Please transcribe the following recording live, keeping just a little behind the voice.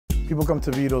People come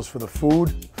to Vito's for the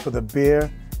food, for the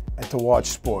beer, and to watch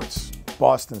sports,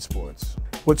 Boston sports.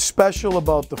 What's special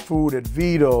about the food at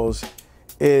Vito's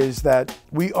is that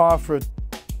we offer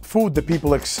food that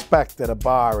people expect at a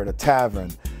bar, at a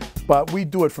tavern, but we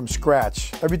do it from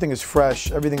scratch. Everything is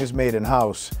fresh, everything is made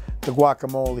in-house. The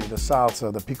guacamole, the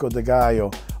salsa, the pico de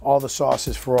gallo, all the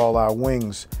sauces for all our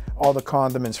wings, all the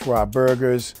condiments for our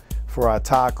burgers, for our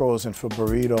tacos, and for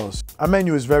burritos. Our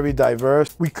menu is very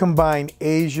diverse. We combine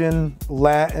Asian,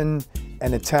 Latin,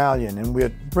 and Italian, and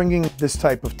we're bringing this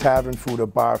type of tavern food or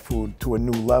bar food to a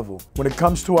new level. When it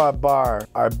comes to our bar,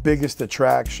 our biggest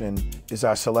attraction is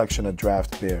our selection of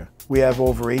draft beer. We have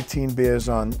over 18 beers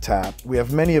on tap. We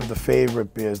have many of the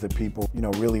favorite beers that people,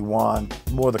 really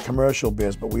want, more the commercial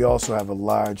beers, but we also have a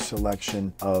large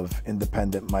selection of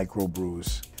independent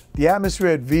microbrews. The atmosphere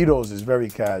at Vito's is very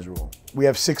casual. We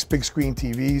have 6 big screen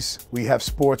TVs. We have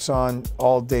sports on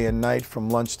all day and night from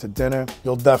lunch to dinner.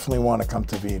 You'll definitely want to come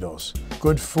to Vito's.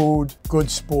 Good food, good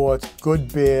sport,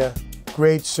 good beer,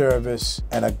 great service,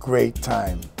 and a great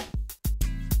time.